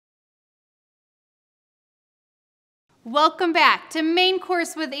Welcome back to Main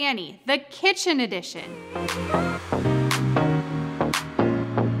Course with Annie, the kitchen edition.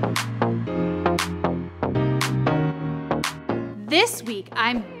 This week,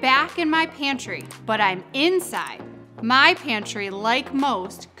 I'm back in my pantry, but I'm inside. My pantry, like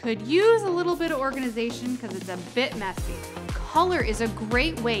most, could use a little bit of organization because it's a bit messy. Color is a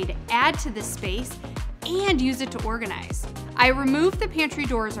great way to add to the space and use it to organize. I removed the pantry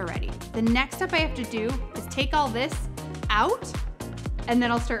doors already. The next step I have to do is take all this out, and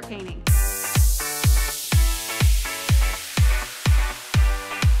then I'll start painting.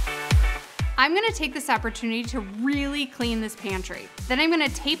 I'm gonna take this opportunity to really clean this pantry. Then I'm gonna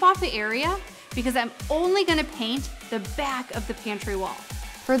tape off the area because I'm only gonna paint the back of the pantry wall.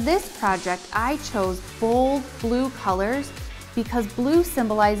 For this project, I chose bold blue colors because blue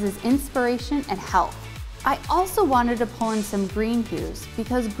symbolizes inspiration and health. I also wanted to pull in some green hues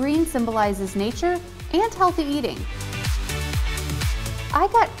because green symbolizes nature and healthy eating. I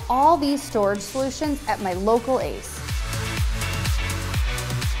got all these storage solutions at my local Ace.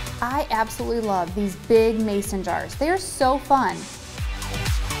 I absolutely love these big mason jars. They are so fun.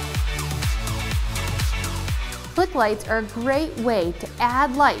 Click lights are a great way to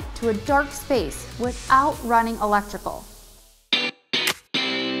add light to a dark space without running electrical.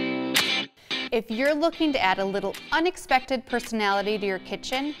 If you're looking to add a little unexpected personality to your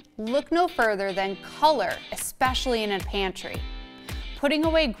kitchen, look no further than color, especially in a pantry. Putting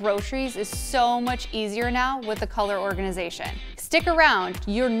away groceries is so much easier now with the color organization. Stick around,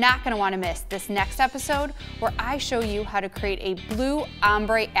 you're not gonna wanna miss this next episode where I show you how to create a blue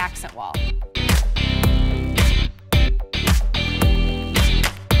ombre accent wall.